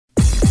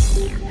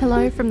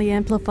Hello from the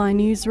Amplify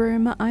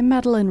newsroom, I'm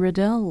Madeline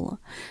Riddell.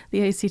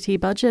 The ACT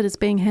budget is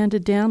being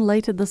handed down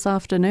later this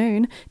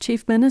afternoon.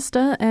 Chief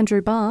Minister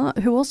Andrew Barr,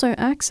 who also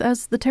acts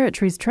as the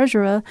Territory's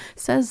Treasurer,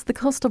 says the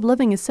cost of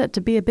living is set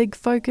to be a big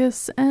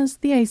focus as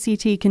the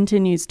ACT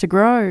continues to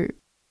grow.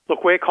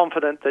 Look, we're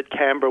confident that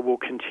Canberra will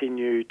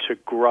continue to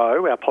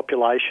grow. Our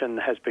population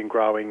has been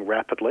growing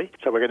rapidly,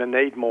 so we're going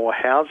to need more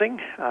housing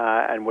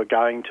and we're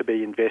going to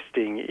be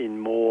investing in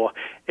more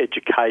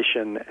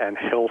education and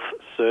health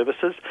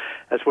services,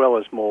 as well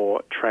as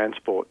more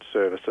transport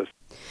services.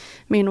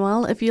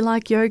 Meanwhile, if you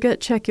like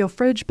yogurt, check your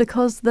fridge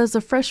because there's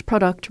a fresh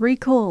product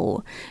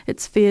recall.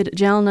 It's feared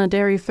Jalna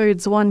Dairy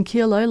Foods 1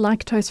 kilo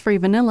lactose-free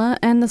vanilla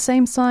and the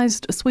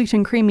same-sized sweet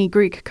and creamy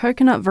Greek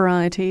coconut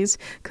varieties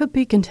could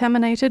be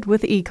contaminated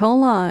with E.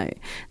 coli.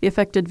 The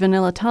affected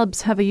vanilla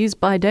tubs have a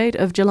use-by date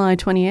of July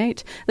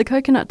 28. The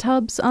coconut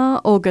tubs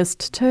are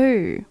August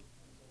 2.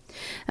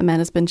 A man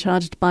has been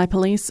charged by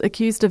police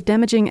accused of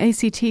damaging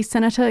ACT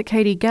Senator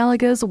Katie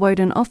Gallagher's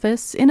Woden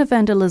office in a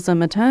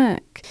vandalism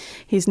attack.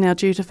 He's now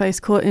due to face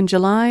court in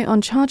July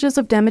on charges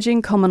of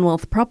damaging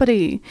Commonwealth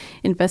property.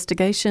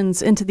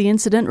 Investigations into the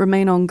incident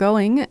remain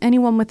ongoing.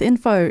 Anyone with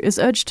info is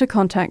urged to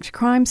contact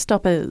Crime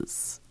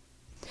Stoppers.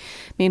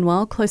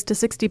 Meanwhile, close to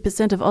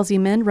 60% of Aussie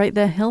men rate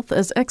their health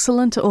as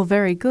excellent or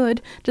very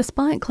good,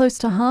 despite close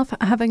to half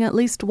having at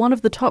least one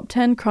of the top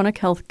 10 chronic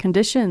health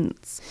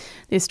conditions.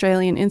 The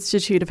Australian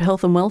Institute of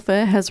Health and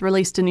Welfare has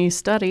released a new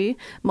study.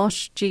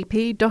 MOSH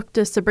GP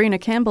Dr. Sabrina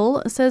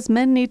Campbell says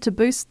men need to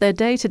boost their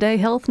day-to-day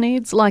health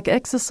needs like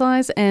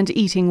exercise and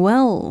eating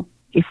well.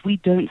 If we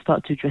don't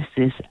start to address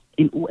this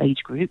in all age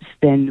groups,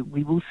 then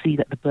we will see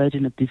that the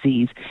burden of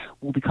disease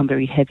will become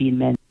very heavy in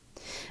men.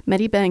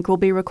 Medibank will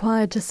be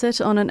required to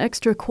sit on an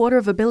extra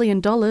 $250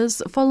 million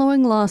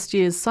following last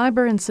year's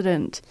cyber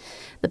incident.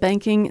 The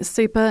banking,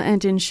 super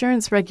and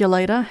insurance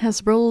regulator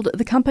has ruled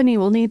the company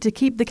will need to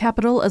keep the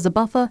capital as a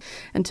buffer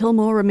until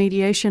more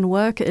remediation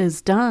work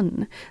is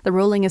done. The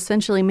ruling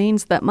essentially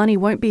means that money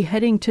won't be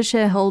heading to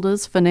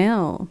shareholders for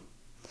now.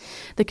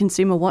 The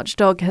consumer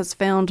watchdog has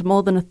found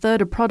more than a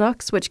third of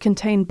products which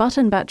contain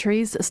button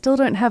batteries still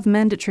don't have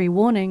mandatory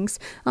warnings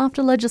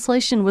after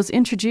legislation was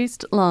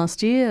introduced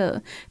last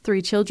year.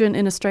 3 children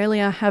in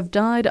Australia have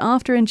died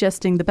after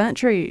ingesting the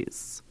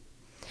batteries.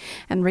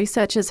 And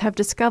researchers have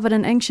discovered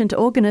an ancient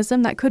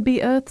organism that could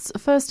be Earth's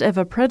first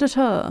ever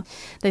predator.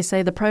 They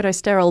say the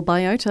protosterile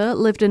biota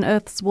lived in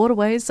Earth's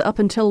waterways up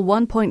until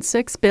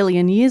 1.6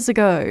 billion years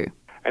ago.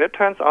 And it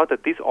turns out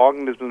that these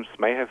organisms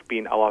may have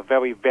been our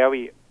very,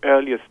 very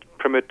earliest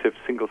primitive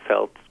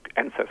single-celled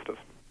ancestors.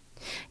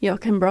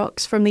 Joachim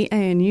Brox from the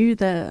ANU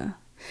there.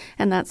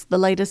 And that's the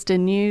latest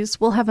in news.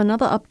 We'll have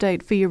another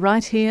update for you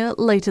right here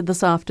later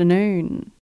this afternoon.